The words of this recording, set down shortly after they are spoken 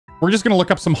We're just gonna look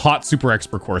up some hot super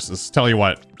expert courses. Tell you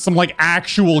what, some like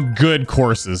actual good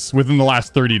courses within the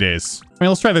last 30 days. I mean,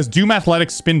 let's try this. Doom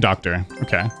Athletics Spin Doctor.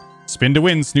 Okay. Spin to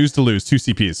win, snooze to lose, 2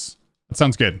 CPs. That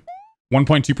sounds good.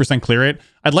 1.2% clear rate.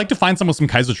 I'd like to find some with some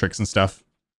Kaizo tricks and stuff.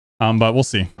 But we'll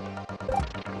see.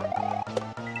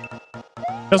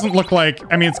 Doesn't look like,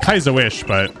 I mean, it's Kaizo-ish,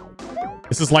 but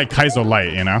this is like Kaizo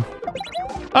Light, you know?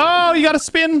 Oh, you gotta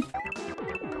spin.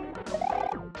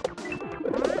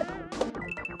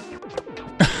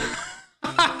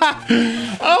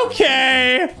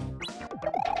 Okay.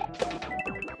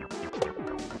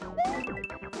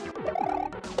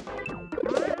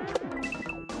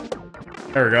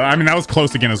 There we go. I mean, that was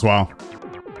close again as well.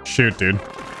 Shoot, dude.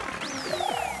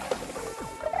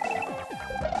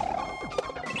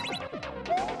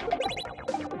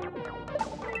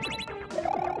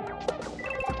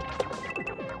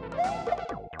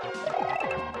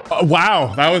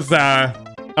 Wow, that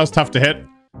was tough to hit.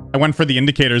 I went for the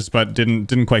indicators, but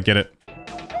didn't quite get it.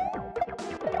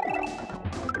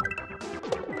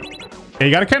 Yeah,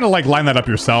 you gotta kind of like line that up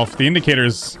yourself. The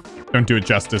indicators don't do it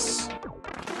justice.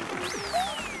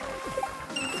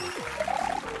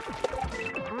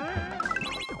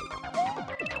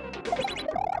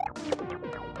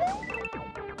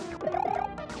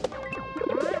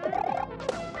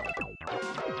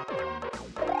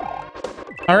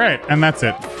 All right, and that's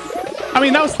it. I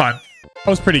mean, that was fun. That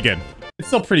was pretty good. It's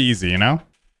still pretty easy, you know?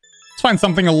 Let's find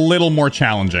something a little more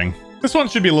challenging. This one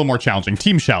should be a little more challenging.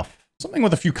 Team Shell. Something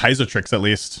with a few Kaizo tricks, at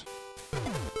least.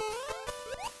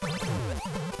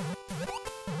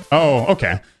 Oh,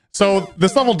 okay. So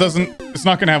this level it's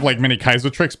not going to have like many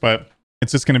Kaizo tricks, but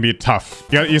it's just going to be tough.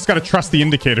 You just got to trust the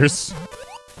indicators.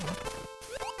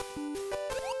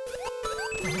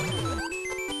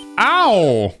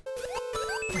 Ow!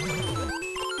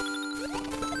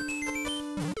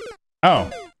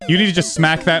 Oh, you need to just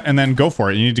smack that and then go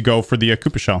for it. You need to go for the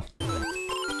Koopa Shell.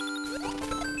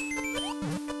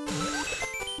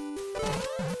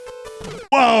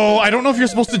 Whoa, I don't know if you're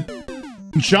supposed to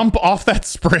jump off that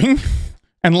spring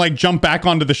and like jump back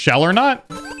onto the shell or not.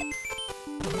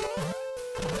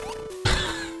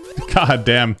 God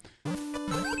damn.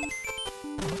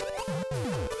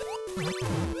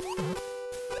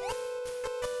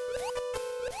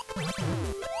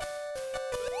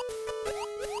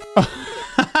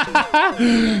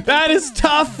 That is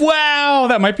tough. Wow.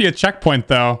 That might be a checkpoint,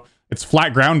 though. It's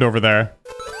flat ground over there.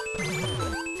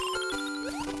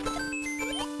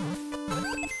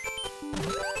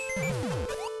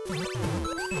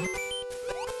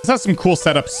 This has some cool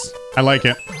setups. I like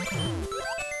it.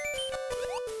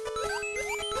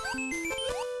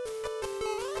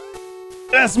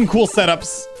 It has some cool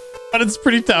setups, but it's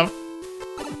pretty tough.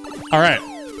 All right.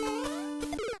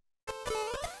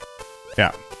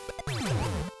 Yeah.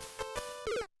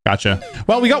 Gotcha.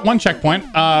 Well, we got one checkpoint,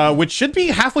 which should be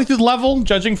halfway through the level,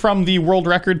 judging from the world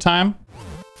record time.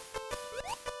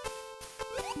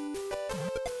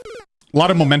 A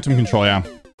lot of momentum control, yeah.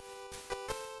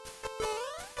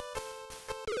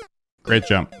 Great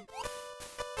jump.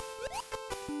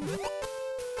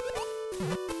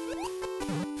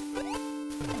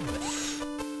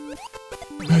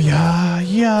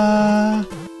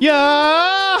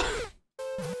 Yeah.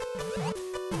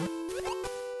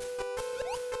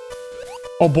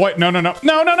 Oh boy, no. Ooh, that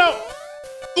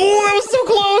was so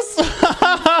close.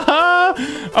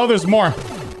 Oh, there's more.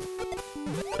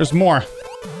 There's more.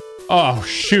 Oh,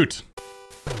 shoot.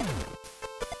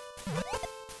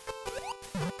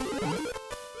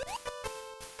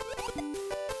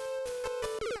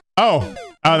 Oh,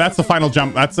 that's the final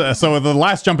jump. That's so the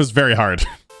last jump is very hard.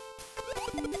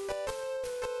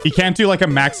 You can't do like a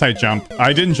max height jump.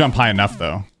 I didn't jump high enough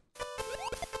though.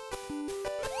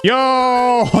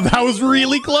 Yo, that was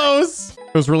really close.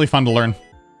 It was really fun to learn.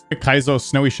 Kaizo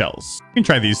snowy shells. We can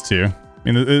try these two. I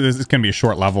mean, this is gonna be a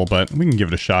short level, but we can give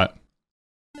it a shot.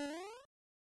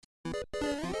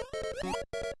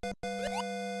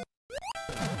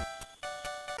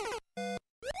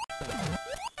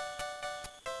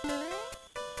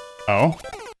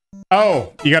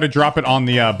 Oh, you got to drop it on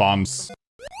the bombs.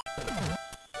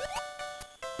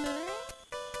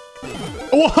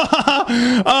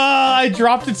 I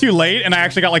dropped it too late, and I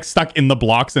actually got like stuck in the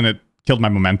blocks, and it killed my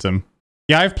momentum.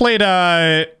 Yeah, I've played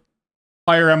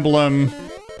Fire Emblem.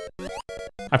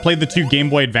 I played the 2 Game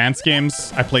Boy Advance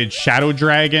games. I played Shadow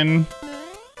Dragon.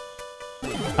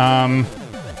 Yeah,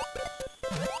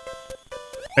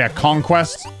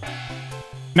 Conquest.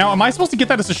 Now, am I supposed to get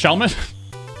that as a Shellman?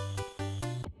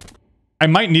 I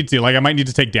might need to. Like, I might need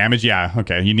to take damage. Yeah,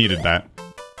 okay, you needed that.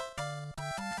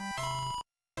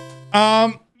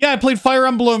 Yeah, I played Fire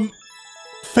Emblem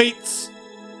Fates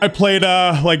I played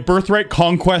like Birthright,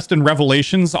 Conquest, and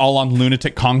Revelations all on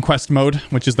Lunatic Conquest mode,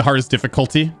 which is the hardest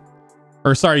difficulty.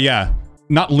 Or sorry, yeah,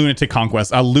 not Lunatic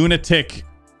Conquest, Lunatic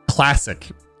Classic.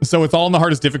 So it's all in the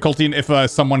hardest difficulty, and if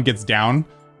someone gets down,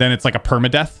 then it's like a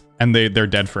permadeath, and they're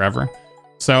dead forever.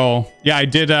 So yeah, I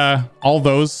did all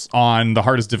those on the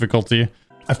hardest difficulty.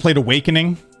 I've played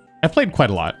Awakening. I've played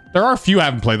quite a lot. There are a few I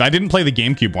haven't played. I didn't play the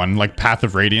GameCube one, like Path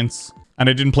of Radiance, and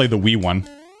I didn't play the Wii one,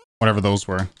 whatever those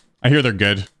were. I hear they're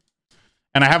good.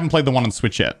 And I haven't played the one on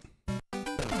Switch yet.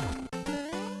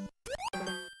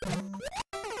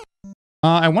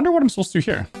 I wonder what I'm supposed to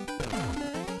do here.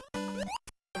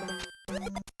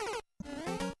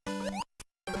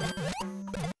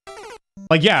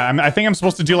 Like, yeah, I think I'm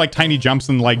supposed to do like tiny jumps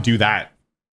and like do that.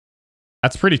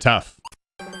 That's pretty tough.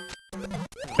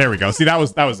 There we go. See, that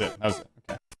was it. That was it. Okay.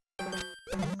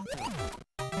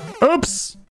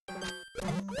 Oops.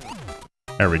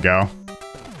 There we go.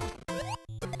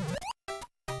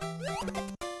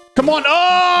 Come on.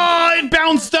 Oh, it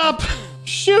bounced up.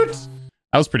 Shoot.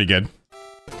 That was pretty good.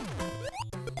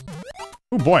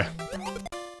 Oh boy.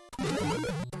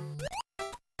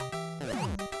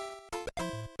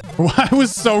 I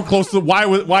was so close to why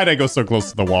did I go so close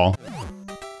to the wall?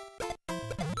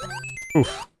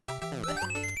 Oof.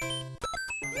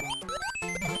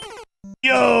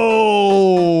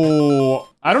 Yo!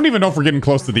 I don't even know if we're getting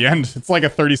close to the end. It's like a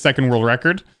 30-second world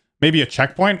record. Maybe a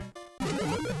checkpoint.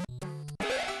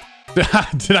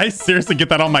 Did I seriously get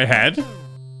that on my head?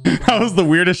 That was the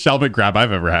weirdest Shelmet grab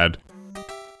I've ever had.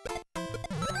 I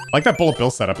like that Bullet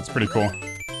Bill setup. It's pretty cool.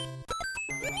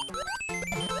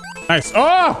 Nice.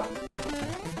 Oh!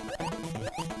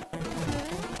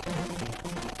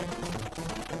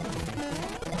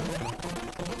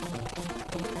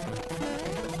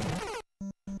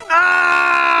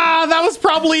 Ah! That was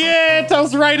probably it! I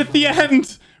was right at the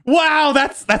end! Wow,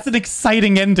 that's an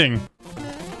exciting ending.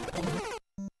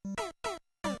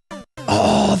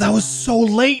 Oh, that was so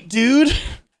late, dude.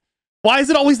 Why is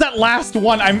it always that last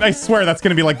one? I swear that's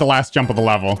gonna be like the last jump of the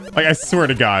level. Like, I swear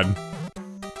to God.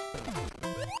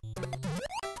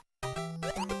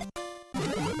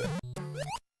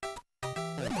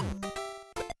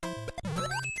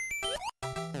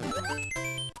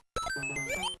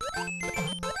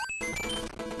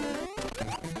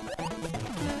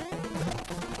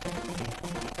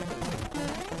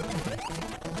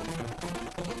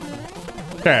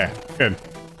 Okay, good.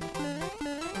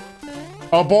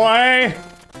 Oh boy!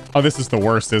 Oh, this is the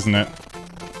worst, isn't it?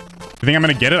 You think I'm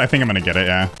gonna get it? I think I'm gonna get it,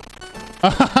 yeah.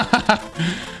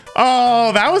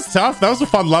 Oh, that was tough. That was a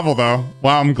fun level, though.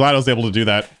 Wow, I'm glad I was able to do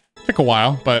that. Took a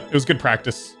while, but it was good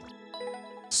practice.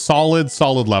 Solid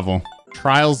level.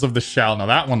 Trials of the Shell. Now,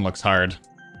 that one looks hard.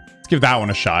 Let's give that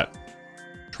one a shot.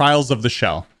 Trials of the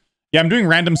Shell. Yeah, I'm doing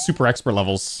random super expert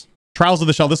levels. Trials of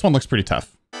the Shell. This one looks pretty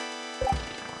tough.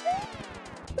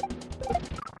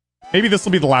 Maybe this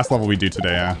will be the last level we do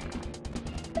today, yeah.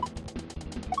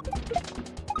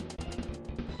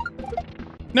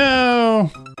 No!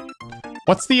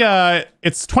 What's the,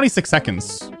 it's 26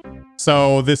 seconds.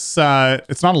 So this,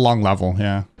 it's not a long level,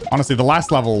 yeah. Honestly, the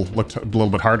last level looked a little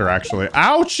bit harder, actually.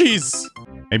 Ouchies!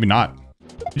 Maybe not.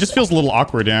 It just feels a little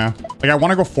awkward, yeah. Like, I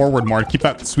want to go forward more to keep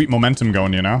that sweet momentum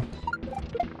going, you know?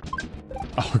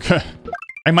 Oh, okay.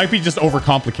 I might be just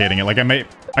overcomplicating it. Like, I might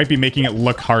be making it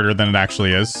look harder than it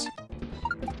actually is.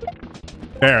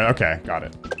 There, okay, got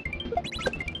it.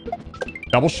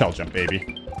 Double shell jump,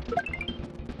 baby.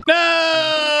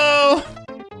 No!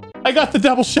 I got the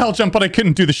double shell jump, but I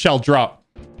couldn't do the shell drop.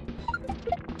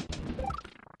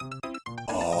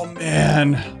 Oh,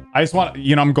 man. I just want,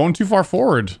 you know, I'm going too far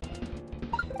forward.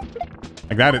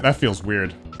 Like that feels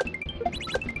weird.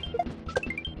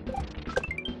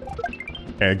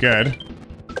 Okay, good.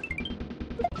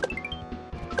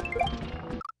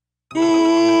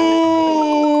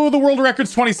 Ooh, the world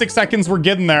record's 26 seconds. We're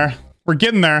getting there. We're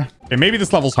getting there. Okay, maybe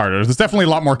this level's harder. There's definitely a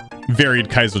lot more varied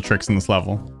Kaizo tricks in this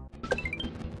level.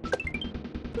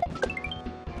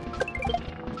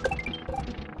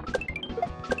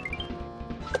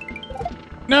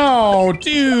 No,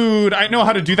 dude, I know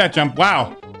how to do that jump.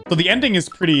 Wow. So the ending is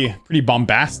pretty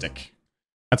bombastic.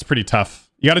 That's pretty tough.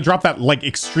 You got to drop that like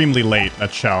extremely late,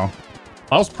 that shell.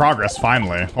 That was progress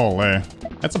finally. Holy.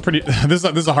 That's a pretty this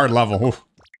is a hard level. Oof.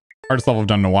 Hardest level I've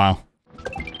done in a while.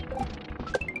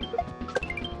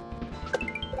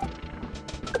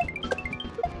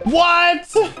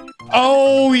 What?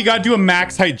 Oh, you got to do a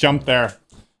max height jump there.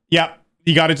 Yep.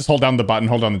 You got to just hold down the button,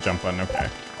 hold down the jump button. Okay.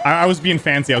 I was being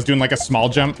fancy. I was doing like a small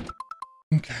jump.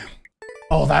 Okay.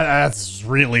 Oh, that's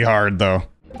really hard though.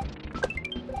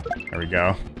 There we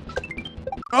go.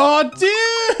 Oh,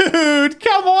 dude,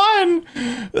 come on.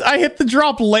 I hit the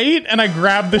drop late and I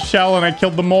grabbed the shell and I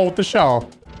killed the mole with the shell.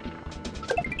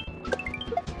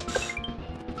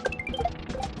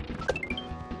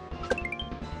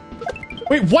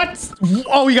 Wait, what?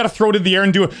 Oh, you gotta throw it in the air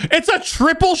and do it. It's a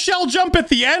triple shell jump at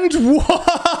the end?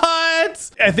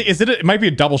 What? I think, it might be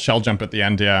a double shell jump at the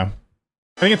end, yeah.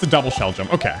 I think it's a double shell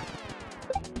jump. Okay.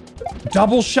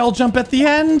 Double shell jump at the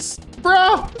end?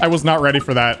 Bro, I was not ready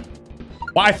for that.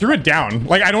 Well, I threw it down.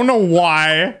 Like, I don't know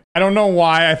why. I don't know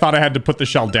why I thought I had to put the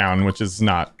shell down, which is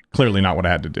clearly not what I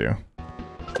had to do.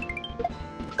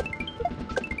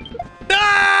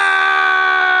 Ah!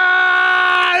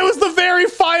 It was the very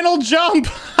final jump.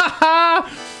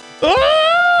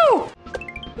 Oh!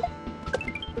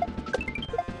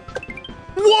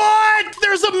 What?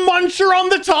 There's a muncher on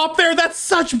the top there. That's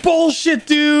such bullshit,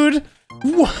 dude.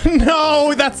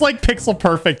 No, that's like pixel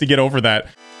perfect to get over that.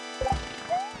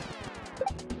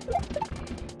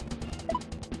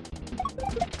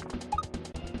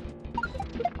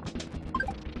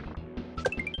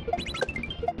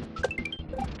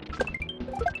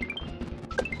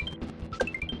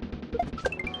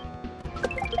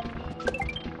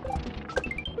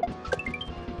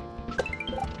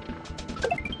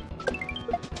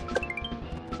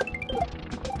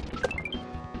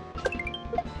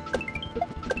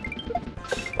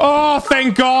 Oh,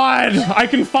 thank God. I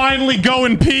can finally go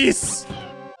in peace.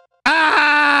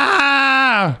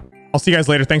 Ah! I'll see you guys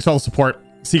later. Thanks for all the support.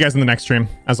 See you guys in the next stream.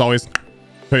 As always,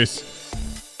 peace.